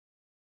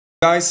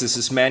Guys, this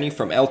is Manny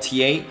from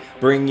LTA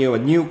bringing you a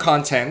new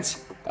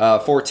content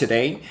for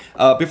today.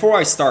 Before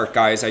I start,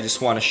 guys, I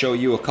just want to show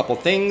you a couple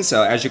things.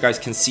 As you guys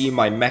can see,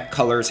 my mech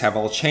colors have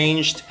all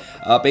changed.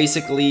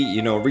 Basically,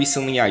 you know,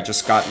 recently I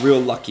just got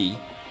real lucky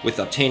with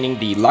obtaining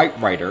the Light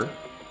Rider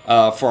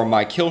for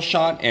my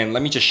Killshot, and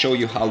let me just show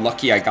you how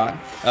lucky I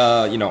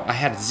got. You know, I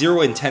had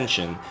zero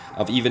intention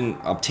of even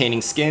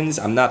obtaining skins.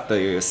 I'm not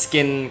the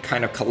skin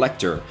kind of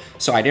collector,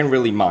 so I didn't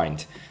really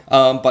mind.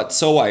 But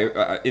so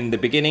in the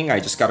beginning, I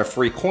just got a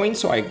free coin,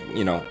 so I,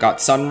 you know, got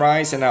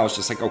Sunrise, and I was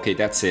just like, okay,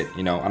 that's it.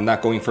 You know, I'm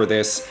not going for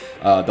this.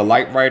 The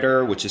Light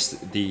Rider, which is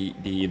the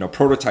you know,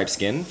 prototype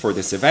skin for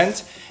this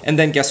event. And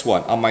then guess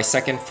what? On my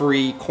second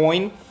free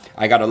coin,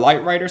 I got a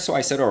Light Rider, so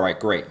I said, all right,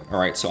 great. All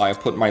right, so I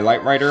put my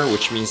Light Rider,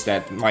 which means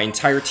that my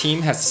entire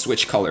team has to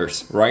switch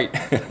colors, right?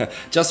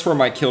 Just for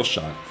my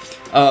Killshot.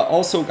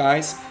 Also,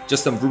 guys,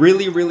 just a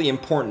really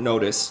important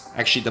notice,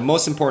 actually the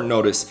most important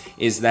notice,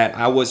 is that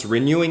I was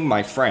renewing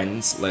my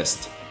friends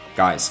list,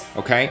 guys,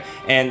 okay?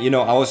 And you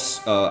know,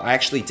 I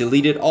actually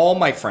deleted all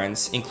my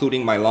friends,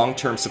 including my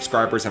long-term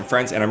subscribers and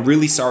friends, and I'm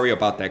really sorry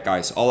about that,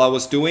 guys. All I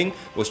was doing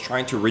was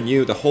trying to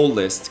renew the whole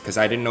list because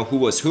I didn't know who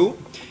was who.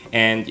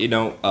 And you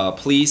know,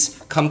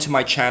 please come to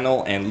my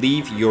channel and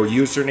leave your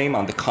username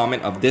on the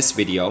comment of this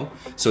video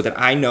so that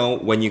I know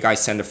when you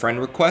guys send a friend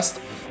request,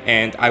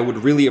 and I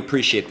would really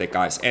appreciate that,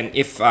 guys. And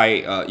if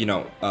I you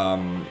know,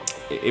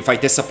 if I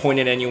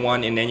disappointed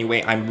anyone in any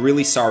way, I'm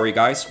really sorry,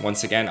 guys.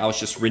 Once again, I was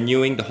just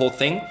renewing the whole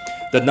thing.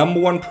 The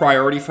 #1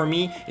 priority for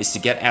me is to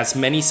get as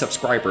many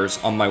subscribers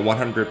on my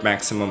 100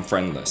 maximum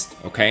friend list,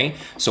 okay?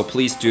 So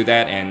please do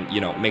that, and you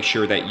know, make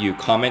sure that you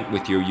comment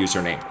with your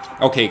username.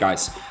 Okay,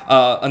 guys,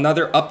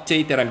 another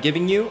update that I'm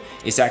giving you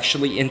is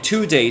actually in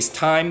 2 days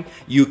time,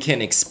 you can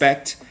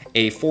expect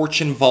a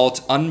Fortune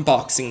Vault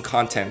unboxing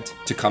content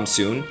to come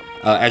soon.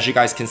 As you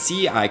guys can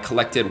see, I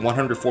collected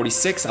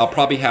 146. I'll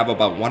probably have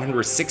about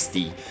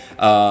 160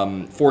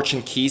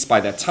 fortune keys by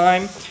that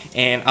time,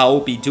 and I will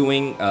be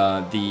doing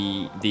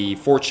the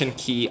fortune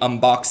key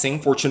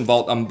unboxing, Fortune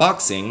Vault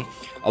unboxing,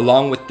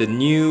 along with the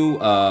new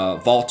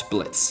Vault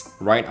Blitz,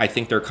 right? I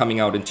think they're coming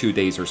out in 2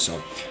 days or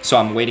so. So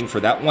I'm waiting for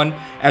that one.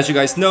 As you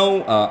guys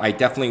know, I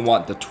definitely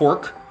want the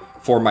Torque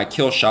for my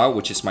Killshot,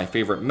 which is my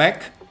favorite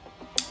mech.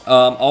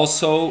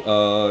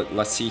 Also,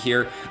 let's see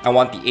here, I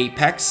want the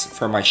Apex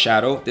for my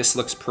Shadow. This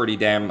looks pretty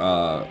damn,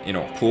 you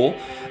know, cool.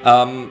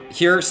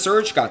 Here,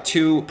 Surge got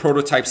 2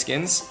 prototype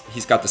skins.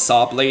 He's got the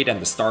Saw Blade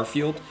and the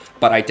Starfield,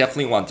 but I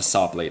definitely want the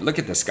Saw Blade. Look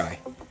at this guy.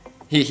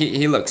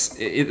 It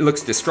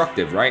looks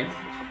destructive, right?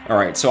 All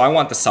right, so I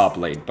want the Saw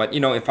Blade, but you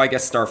know, if I get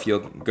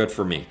Starfield, good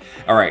for me.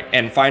 All right,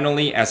 and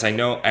finally, as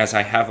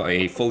I have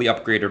a fully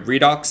upgraded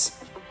Redox,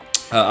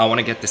 I want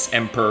to get this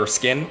Emperor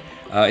skin.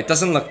 It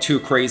doesn't look too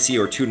crazy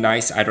or too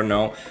nice, I don't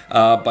know,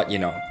 but you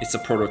know, it's a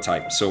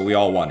prototype, so we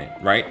all want it,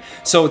 right?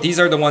 So these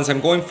are the ones I'm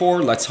going for.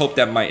 Let's hope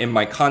that in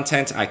my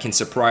content I can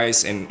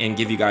surprise and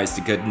give you guys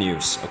the good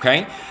news,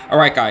 okay?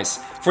 Alright guys,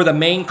 for the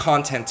main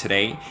content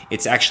today,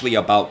 it's actually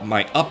about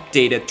my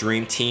updated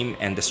Dream Team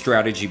and the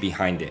strategy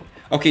behind it.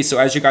 Okay, so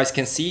as you guys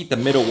can see, the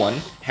middle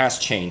one has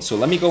changed. So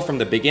let me go from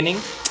the beginning.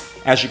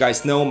 As you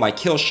guys know, my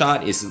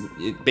Killshot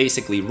it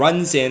basically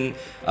runs in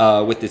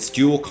with its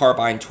dual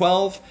Carbine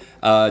 12,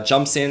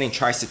 jumps in and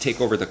tries to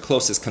take over the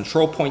closest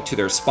control point to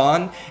their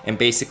spawn, and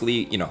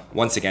basically, you know,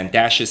 once again,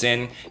 dashes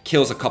in,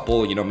 kills a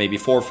couple, you know, maybe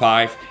 4 or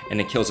 5, and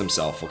then kills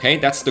himself, okay?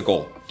 That's the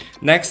goal.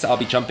 Next, I'll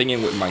be jumping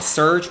in with my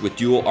Surge with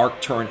dual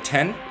Arc Torrent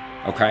 10.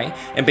 Okay,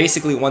 and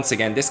basically, once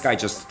again, this guy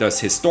just does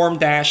his Storm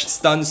Dash,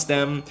 stuns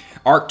them,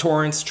 Arc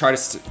Torrents,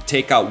 tries to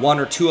take out 1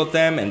 or 2 of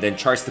them, and then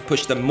tries to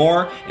push them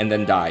more, and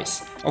then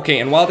dies. Okay,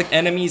 and while the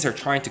enemies are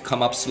trying to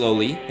come up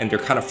slowly, and they're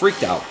kind of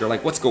freaked out, they're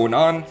like, what's going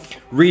on?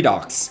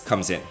 Redox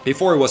comes in.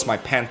 Before it was my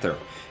Panther.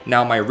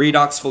 Now my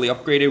Redox fully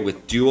upgraded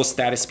with dual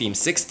Statis Beam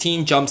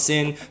 16 jumps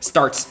in,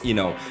 starts, you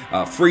know,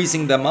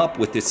 freezing them up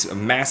with this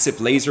massive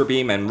laser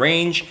beam and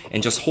range,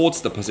 and just holds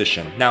the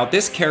position. Now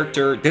this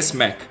character, this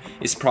mech,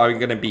 is probably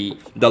going to be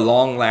the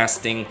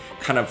long-lasting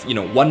kind of, you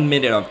know, 1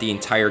 minute of the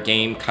entire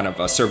game kind of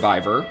a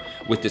survivor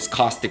with this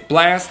Caustic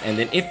Blast, and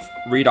then if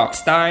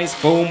Redox dies,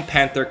 boom,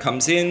 Panther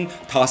comes in,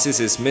 tosses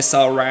his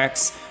missile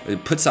racks,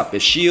 puts up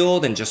his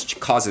shield, and just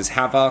causes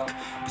havoc,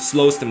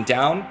 slows them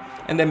down,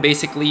 and then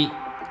basically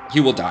he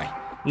will die.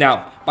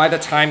 Now, by the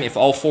time if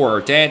all 4 are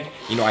dead,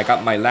 you know, I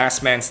got my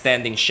last man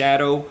standing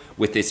Shadow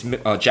with this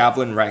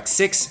Javelin Rack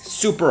 6.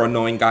 Super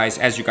annoying, guys.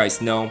 As you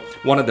guys know,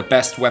 one of the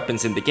best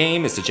weapons in the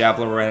game is the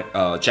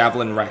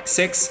Javelin Rack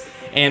 6.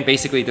 And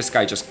basically, this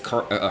guy just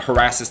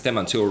harasses them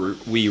until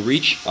we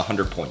reach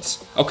 100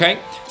 points. Okay,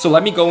 so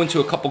let me go into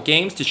a couple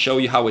games to show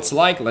you how it's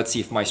like. Let's see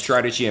if my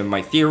strategy and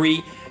my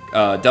theory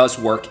does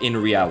work in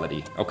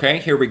reality. Okay,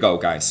 here we go,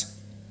 guys.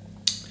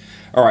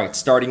 All right,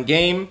 starting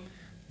game.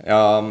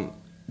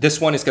 This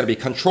one is going to be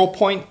control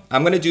point.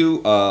 I'm going to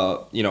do,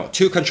 you know,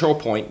 2 control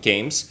point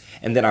games,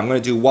 and then I'm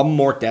going to do 1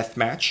 more death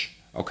match.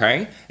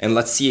 Okay, and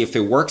let's see if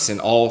it works in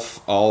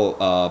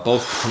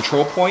both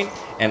control point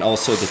and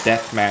also the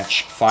death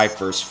match 5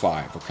 vs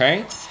 5.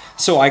 Okay,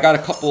 So I got a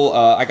couple,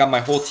 I got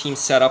my whole team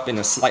set up in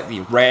a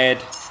slightly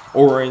red,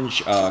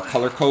 orange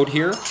color code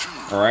here.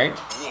 All right,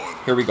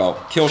 here we go.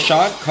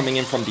 Killshot coming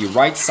in from the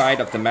right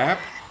side of the map.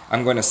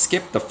 I'm going to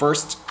skip the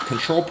first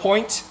control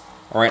point.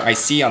 All right, I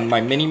see on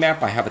my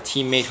mini-map, I have a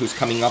teammate who's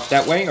coming up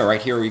that way. All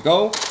right, here we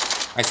go.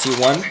 I see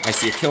one. I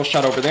see a kill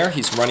shot over there.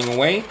 He's running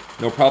away.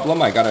 No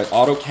problem. I got an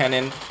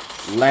autocannon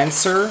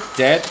Lancer.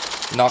 Dead.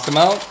 Knock him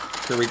out.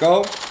 Here we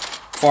go.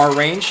 Far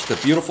range. The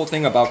beautiful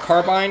thing about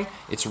Carbine,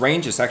 its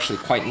range is actually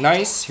quite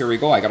nice. Here we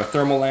go. I got a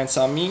thermal lance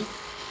on me.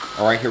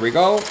 All right, here we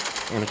go.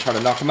 I'm going to try to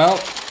knock him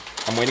out.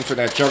 I'm waiting for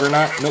that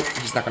Juggernaut. Nope,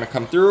 he's not going to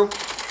come through.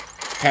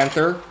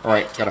 Panther. All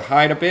right, got to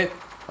hide a bit.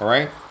 All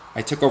right,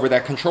 I took over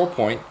that control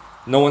point.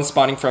 No one's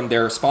spawning from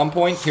their spawn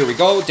point. Here we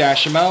go.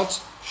 Dash him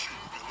out.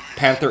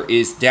 Panther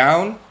is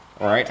down.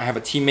 All right, I have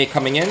a teammate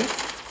coming in.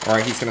 All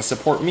right, he's going to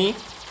support me.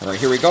 All right,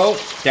 here we go.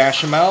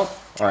 Dash him out.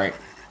 All right,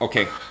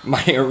 okay.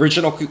 My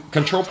original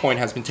control point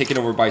has been taken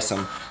over by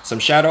some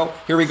shadow.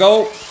 Here we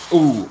go.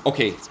 Ooh,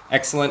 okay,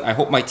 excellent. I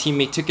hope my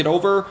teammate took it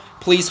over.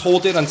 Please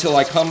hold it until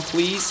I come,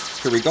 please.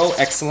 Here we go.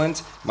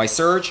 Excellent. My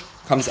Surge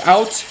comes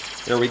out.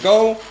 There we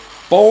go.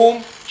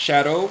 Boom.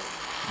 Shadow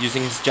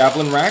using his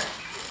Javelin Rack,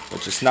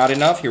 which is not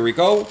enough. Here we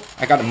go.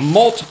 I got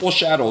multiple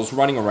shadows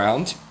running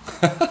around.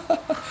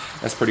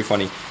 That's pretty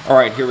funny. All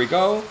right, here we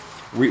go.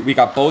 We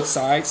got both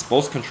sides,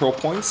 both control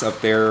points of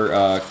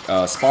their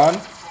spawn.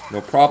 No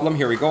problem.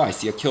 Here we go. I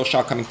see a kill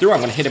shot coming through. I'm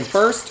going to hit him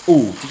first.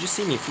 Ooh, did you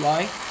see me fly?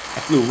 I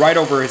flew right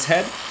over his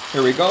head.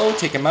 Here we go.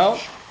 Take him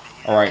out.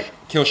 All right,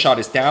 kill shot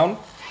is down.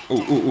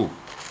 Ooh, ooh, ooh.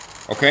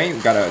 Okay, we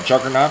got a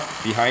Juggernaut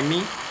behind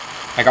me.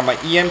 I got my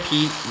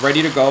EMP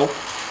ready to go.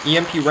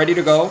 EMP ready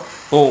to go.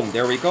 Boom,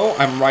 there we go.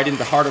 I'm right in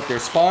the heart of their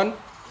spawn.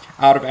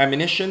 Out of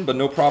ammunition, but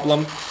no problem.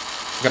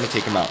 I'm going to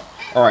take him out.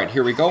 All right,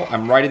 here we go.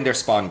 I'm right in their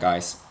spawn,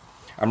 guys.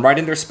 I'm right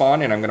in their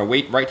spawn, and I'm going to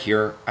wait right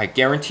here. I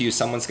guarantee you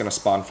someone's going to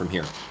spawn from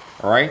here.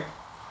 All right?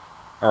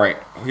 All right,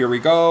 here we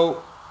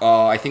go.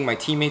 I think my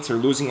teammates are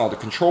losing all the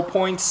control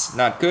points.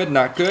 Not good,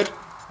 not good.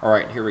 All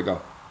right, here we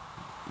go.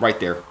 Right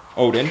there.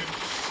 Odin.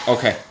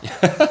 Okay.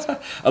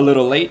 A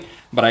little late,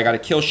 but I got a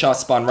kill shot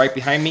spawn right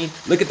behind me.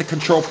 Look at the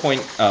control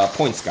point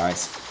points,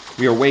 guys.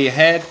 We are way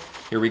ahead.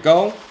 Here we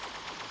go.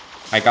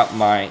 I got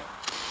my...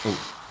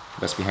 Oh,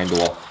 that's behind the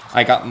wall.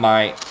 I got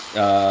my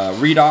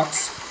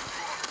Redox.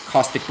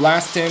 Caustic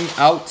Blast him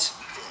out.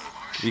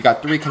 We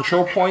got 3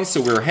 control points,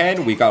 so we're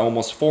ahead. We got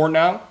almost 4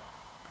 now.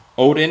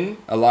 Odin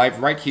alive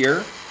right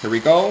here. Here we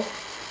go.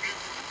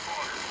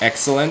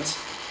 Excellent.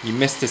 He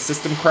missed his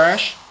system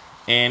crash.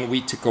 And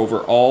we took over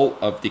all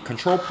of the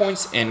control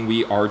points, and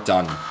we are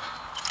done.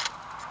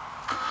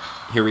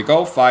 Here we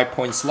go. 5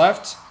 points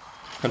left.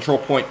 Control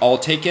point all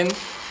taken.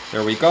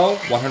 There we go.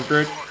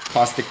 100.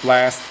 Caustic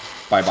Blast.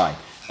 Bye-bye.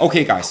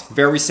 Okay, guys.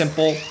 Very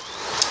simple.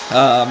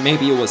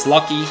 Maybe it was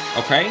lucky.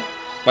 Okay.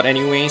 But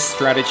anyways,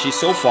 strategy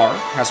so far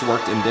has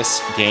worked in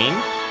this game.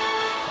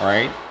 All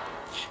right.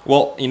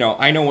 Well, you know,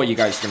 I know what you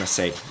guys are going to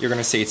say. You're going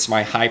to say it's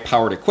my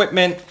high-powered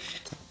equipment.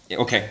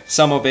 Okay,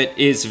 some of it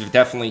is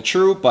definitely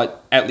true,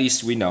 but at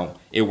least we know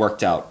it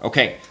worked out.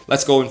 Okay,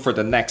 let's go in for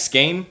the next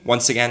game.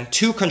 Once again,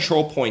 2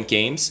 control point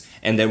games,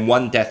 and then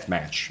 1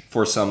 deathmatch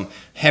for some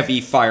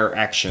heavy fire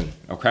action,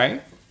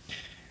 okay?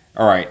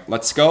 All right,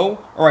 let's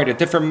go. All right, a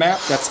different map,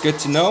 that's good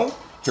to know.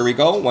 Here we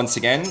go, once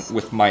again,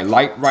 with my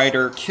Light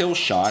Rider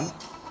Killshot.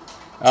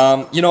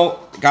 You know,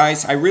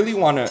 guys, I really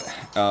want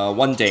to,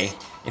 one day,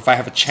 if I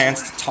have a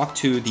chance to talk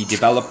to the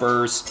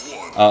developers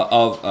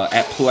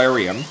at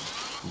Plarium,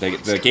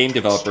 the game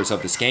developers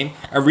of this game,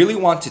 I really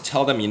want to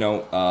tell them, you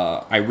know,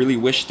 I really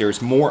wish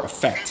there's more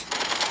effect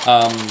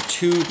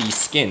to these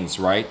skins,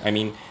 right? I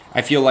mean,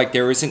 I feel like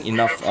there isn't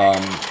enough,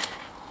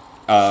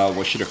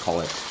 what should I call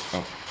it?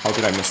 Oh, how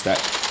did I miss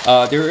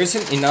that? There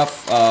isn't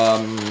enough,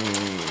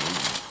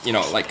 you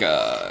know, like,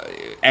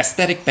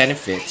 aesthetic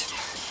benefit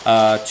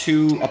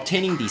to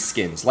obtaining these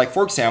skins. Like,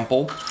 for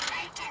example,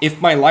 if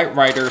my Light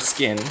Rider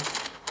skin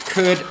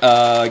could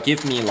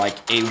give me, like,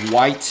 a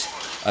white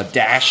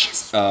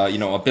dash, you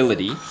know,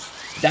 ability,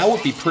 that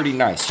would be pretty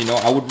nice. You know,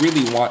 I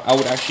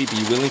would actually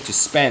be willing to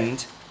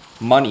spend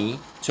money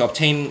to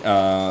obtain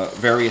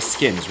various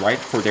skins, right,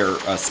 for their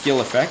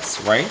skill effects,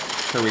 right?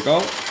 Here we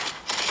go.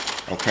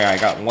 Okay, I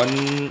got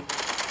 1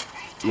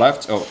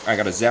 left. Oh, I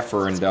got a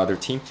Zephyr in the other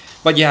team.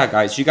 But yeah,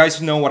 guys, you guys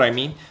know what I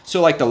mean.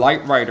 So like the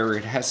Light Rider,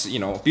 it has, you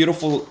know,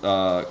 beautiful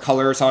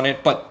colors on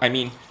it, but I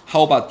mean,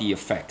 how about the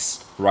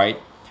effects, right?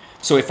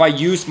 So if I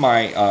use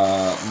my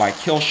my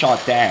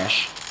Killshot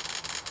dash,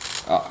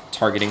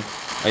 targeting,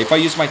 if I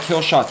use my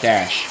Killshot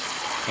dash,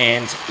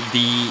 and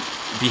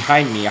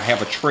behind me I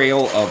have a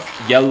trail of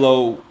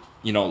yellow,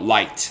 you know,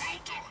 light,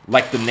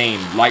 like the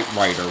name Light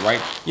Rider,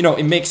 right? You know,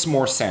 it makes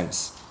more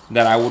sense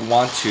that I would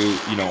want to,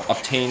 you know,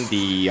 obtain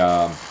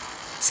the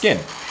skin.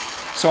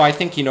 So I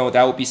think, you know,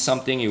 that would be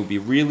something. It would be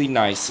really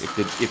nice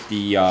if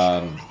the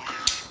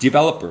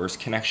developers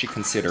can actually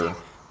consider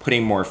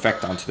putting more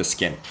effect onto the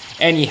skin.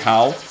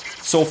 Anyhow,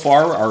 so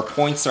far our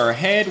points are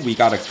ahead. We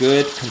got a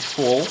good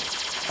control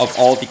of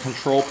all the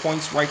control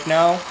points right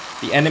now.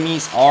 The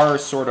enemies are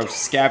sort of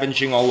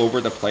scavenging all over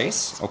the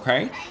place,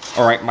 okay?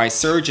 Alright, my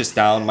Surge is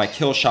down. My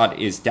Killshot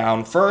is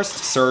down first.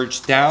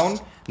 Surge down.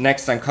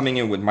 Next, I'm coming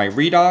in with my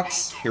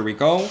Redox. Here we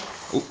go.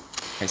 Ooh,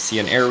 I see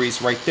an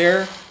Ares right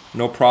there.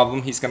 No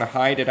problem. He's going to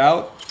hide it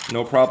out.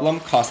 No problem.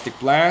 Caustic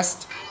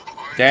Blast.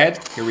 Dead.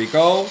 Here we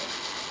go.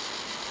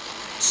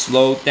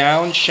 Slow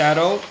down.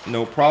 Shadow.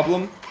 No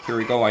problem. Here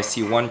we go. I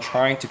see one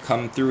trying to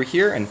come through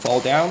here and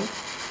fall down.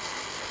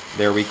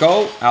 There we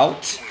go.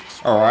 Out.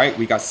 Alright,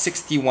 we got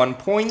 61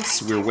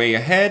 points. We're way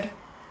ahead.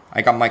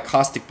 I got my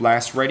Caustic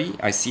Blast ready.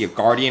 I see a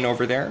Guardian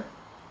over there,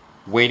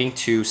 waiting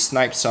to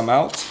snipe some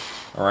out.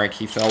 Alright,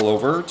 he fell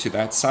over to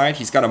that side.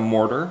 He's got a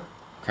Mortar.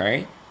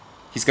 Okay.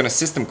 He's going to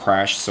System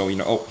Crash, so, you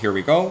know, oh, here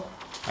we go.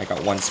 I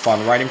got one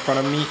spawn right in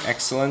front of me.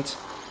 Excellent.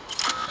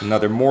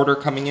 Another Mortar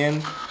coming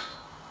in.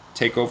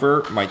 Take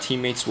over. My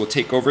teammates will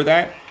take over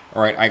that.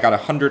 Alright, I got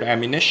 100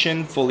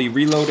 ammunition, fully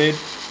reloaded.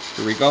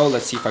 Here we go.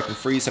 Let's see if I can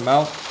freeze him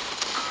out.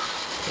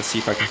 Let's see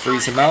if I can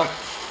freeze him out.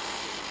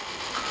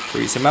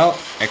 Freeze him out.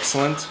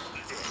 Excellent.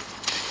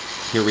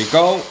 Here we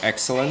go.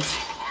 Excellent.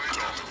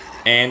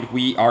 And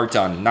we are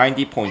done.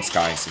 90 points,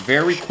 guys.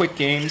 Very quick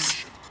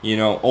games. You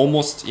know,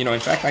 almost, you know, in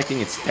fact, I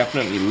think it's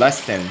definitely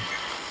less than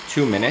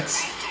 2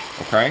 minutes.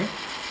 Okay.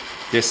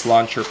 This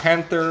launcher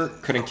Panther.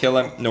 Couldn't kill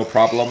him. No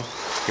problem.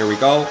 Here we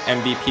go.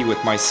 MVP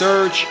with my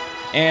Surge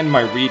and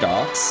my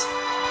Redox.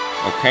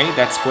 Okay,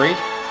 that's great.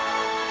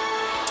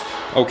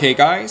 Okay,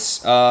 guys,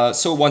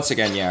 so once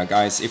again, yeah,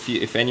 guys,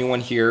 if anyone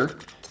here,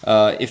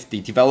 if the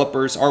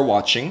developers are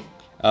watching,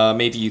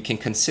 maybe you can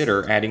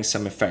consider adding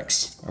some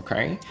effects,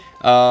 okay?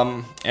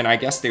 And I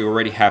guess they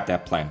already have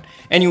that plan.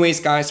 Anyways,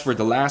 guys, for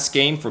the last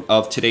game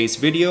of today's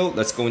video,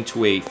 let's go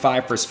into a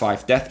 5 vs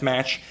 5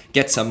 deathmatch,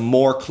 get some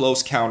more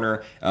close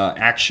counter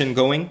action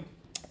going,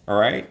 all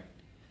right?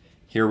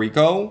 Here we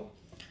go.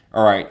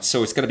 All right,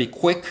 so it's gonna be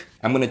quick.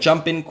 I'm gonna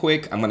jump in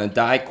quick, I'm gonna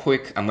die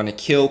quick, I'm gonna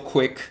kill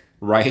quick,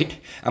 right?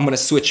 I'm gonna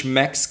switch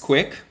mechs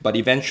quick, but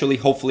eventually,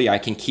 hopefully, I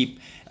can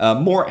keep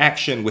more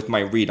action with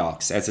my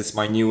Redox, as it's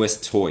my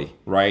newest toy,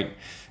 right?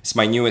 It's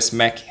my newest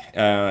mech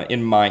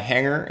in my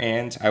hangar,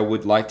 and I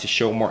would like to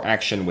show more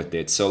action with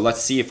it. So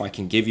let's see if I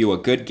can give you a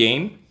good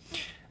game.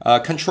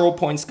 Control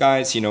points,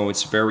 guys, you know,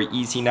 it's very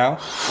easy now.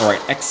 All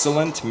right,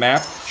 excellent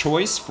map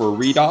choice for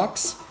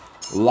Redox.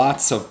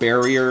 Lots of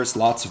barriers,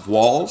 lots of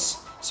walls.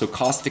 So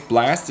Caustic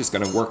Blast is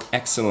gonna work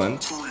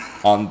excellent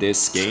on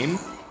this game.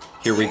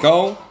 Here we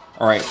go.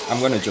 All right, I'm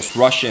gonna just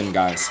rush in,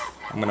 guys.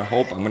 I'm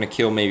gonna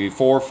kill maybe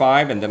 4 or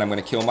 5, and then I'm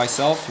gonna kill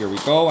myself. Here we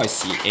go. I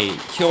see a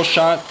kill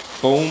shot.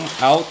 Boom,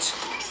 out.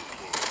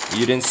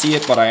 You didn't see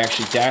it, but I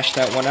actually dashed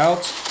that one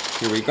out.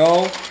 Here we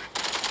go.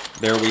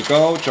 There we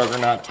go.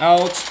 Juggernaut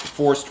out.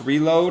 Forced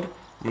reload.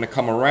 I'm gonna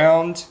come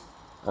around.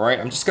 All right,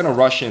 I'm just gonna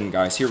rush in,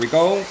 guys. Here we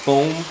go.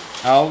 Boom,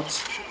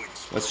 out.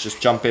 Let's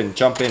just jump in,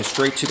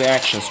 straight to the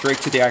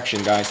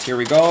action, guys. Here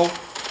we go.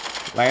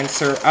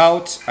 Lancer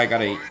out. I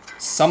got a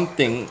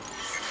something.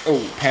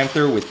 Oh,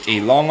 Panther with a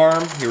long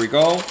arm. Here we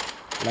go.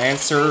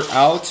 Lancer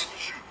out.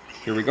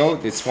 Here we go.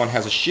 This one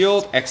has a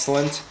shield.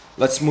 Excellent.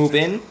 Let's move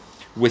in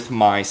with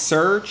my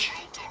Surge.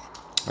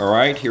 All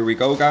right, here we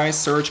go, guys.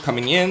 Surge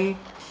coming in.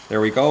 There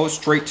we go.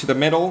 Straight to the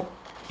middle.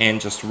 And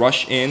just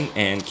rush in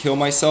and kill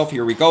myself.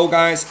 Here we go,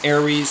 guys.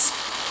 Ares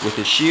with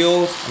his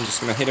shield. I'm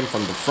just going to hit him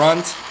from the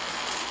front.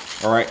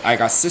 All right, I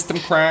got System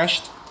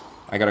Crashed.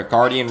 I got a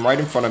Guardian right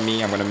in front of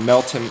me. I'm going to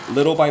melt him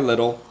little by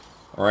little.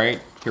 All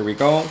right, here we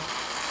go.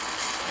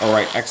 All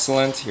right,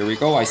 excellent. Here we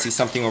go. I see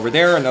something over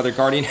there. Another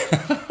Guardian.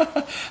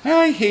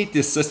 I hate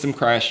this System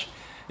Crash.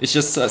 It's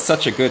just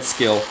such a good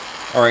skill.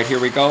 All right, here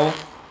we go.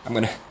 I'm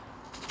going to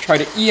try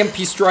to EMP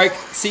strike.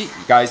 See,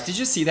 guys, did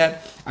you see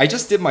that? I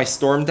just did my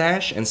Storm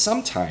Dash, and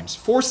sometimes,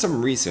 for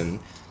some reason,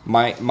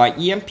 my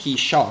EMP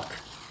shock,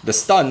 the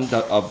stun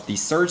of the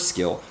Surge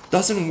skill,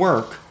 doesn't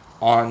work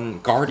on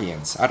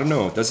Guardians. I don't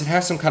know. Does it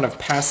have some kind of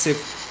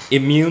passive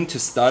immune to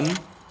stun?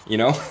 You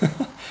know?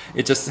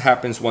 It just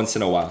happens once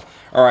in a while.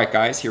 Alright,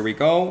 guys, here we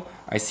go.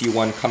 I see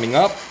one coming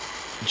up.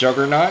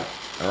 Juggernaut.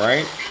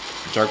 Alright.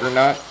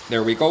 Juggernaut.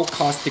 There we go.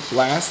 Caustic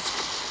Blast.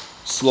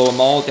 Slow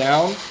them all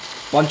down.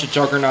 Bunch of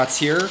Juggernauts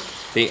here.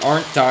 They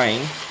aren't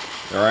dying.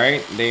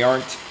 Alright. They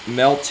aren't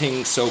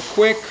melting so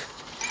quick.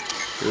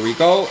 Here we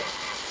go.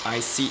 I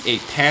see a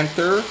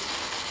Panther.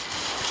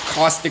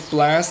 Caustic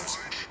Blast.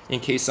 In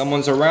case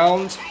someone's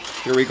around.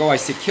 Here we go. I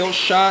see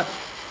Killshot.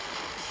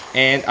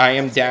 And I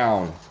am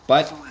down.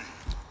 But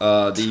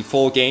the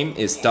full game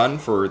is done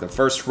for the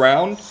first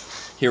round.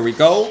 Here we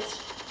go.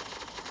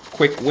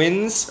 Quick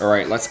wins.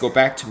 Alright, let's go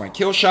back to my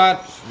kill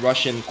shot.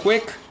 Rush in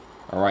quick.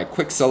 Alright,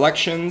 quick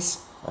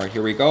selections. Alright,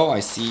 here we go. I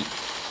see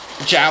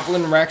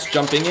Javelin Racks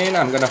jumping in.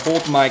 I'm gonna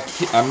hold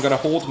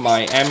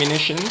my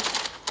ammunition.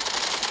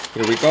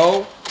 Here we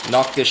go.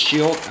 Knock this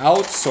shield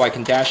out so I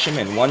can dash him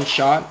in one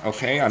shot.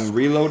 Okay, I'm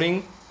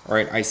reloading.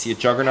 Alright, I see a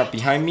Juggernaut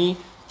behind me.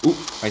 Ooh,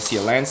 I see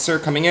a Lancer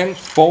coming in.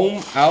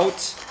 Boom, out.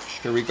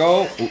 Here we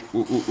go.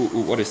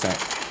 Ooh, what is that?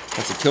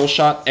 That's a kill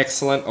shot.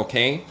 Excellent.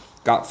 Okay.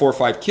 Got 4 or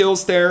 5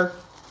 kills there.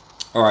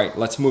 Alright,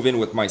 let's move in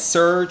with my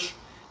Surge.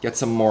 Get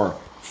some more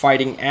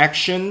fighting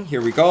action.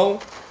 Here we go.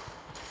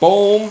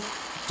 Boom.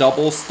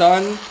 Double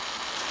stun.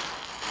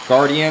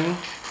 Guardian.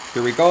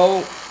 Here we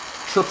go.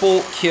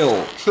 Triple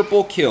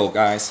kill,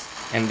 guys.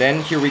 And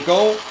then here we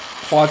go.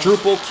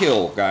 Quadruple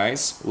kill,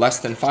 guys. Less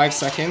than 5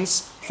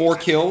 seconds. 4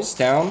 kills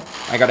down.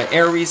 I got an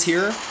Ares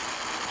here.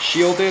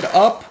 Shielded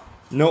up.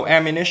 No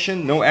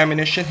ammunition.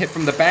 Hit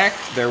from the back.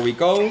 There we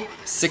go.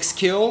 6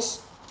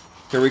 kills.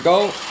 Here we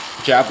go.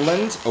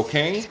 Javelins.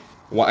 Okay.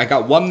 Well, I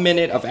got 1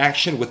 minute of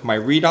action with my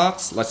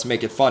Redox. Let's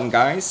make it fun,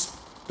 guys.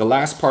 The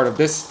last part of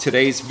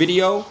today's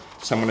video.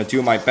 So I'm going to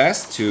do my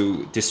best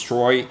to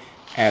destroy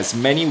as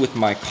many with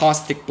my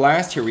Caustic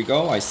Blast. Here we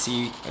go. I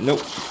see... Nope.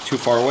 Too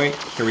far away.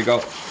 Here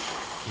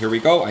we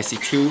go. I see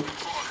 2.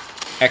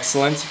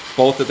 Excellent.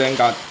 Both of them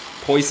got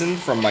poisoned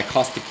from my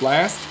Caustic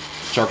Blast.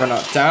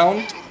 Juggernaut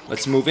down.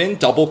 Let's move in.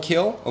 Double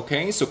kill.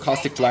 Okay, so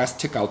Caustic Blast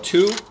took out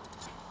 2.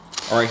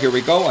 Alright, here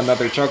we go.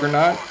 Another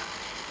Juggernaut.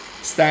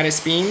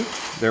 Statis Beam.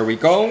 There we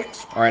go.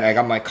 Alright, I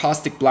got my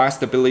Caustic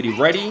Blast ability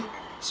ready.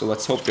 So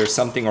let's hope there's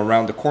something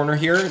around the corner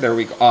here. There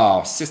we go.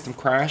 Oh, system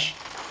crash.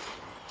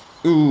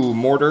 Ooh,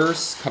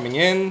 mortars coming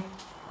in.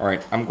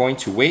 Alright, I'm going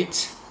to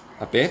wait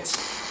a bit.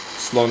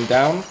 Slow him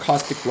down.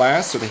 Caustic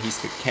Blast so that he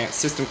can't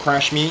system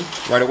crash me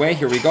right away.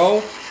 Here we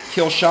go.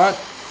 Killshot.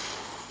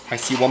 I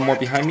see one more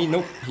behind me.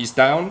 Nope, he's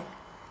down.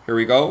 Here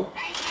we go.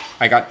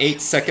 I got 8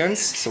 seconds.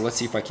 So let's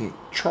see if I can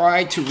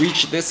try to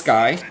reach this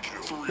guy.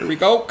 Here we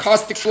go.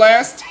 Caustic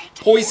Blast.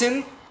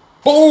 Poison.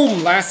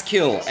 Boom! Last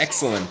kill.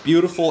 Excellent.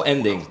 Beautiful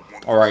ending.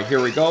 Alright,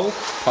 here we go.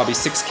 Probably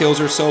 6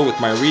 kills or so with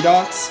my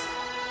Redox.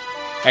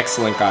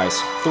 Excellent, guys.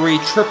 3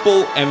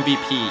 triple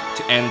MVP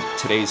to end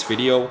today's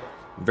video.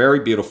 Very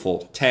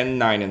beautiful. 10,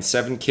 9, and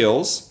 7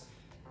 kills.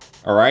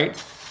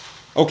 Alright.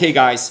 Okay,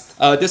 guys.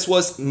 This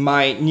was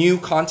my new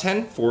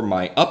content for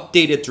my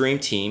updated Dream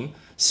Team.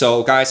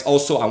 So, guys,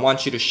 also, I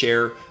want you to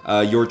share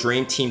your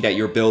Dream Team that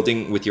you're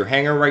building with your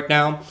hangar right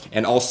now.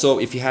 And also,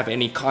 if you have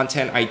any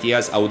content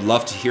ideas, I would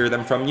love to hear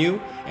them from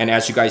you. And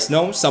as you guys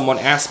know, someone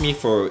asked me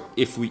for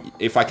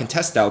if I can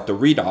test out the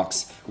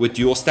Redox with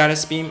dual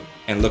Statis Beam.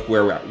 And look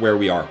where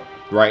we are.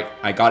 Right?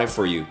 I got it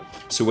for you.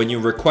 So when you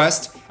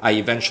request, I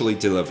eventually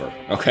deliver,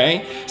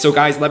 okay? So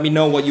guys, let me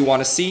know what you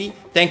want to see.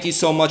 Thank you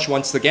so much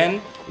once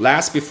again.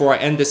 Last, before I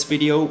end this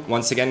video,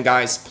 once again,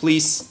 guys,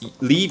 please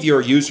leave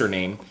your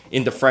username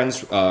in the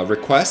friends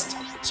request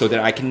so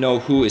that I can know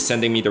who is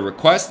sending me the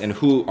request and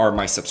who are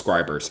my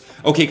subscribers.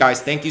 Okay, guys,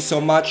 thank you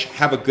so much.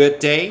 Have a good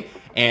day.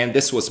 And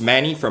this was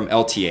Manny from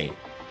LTA.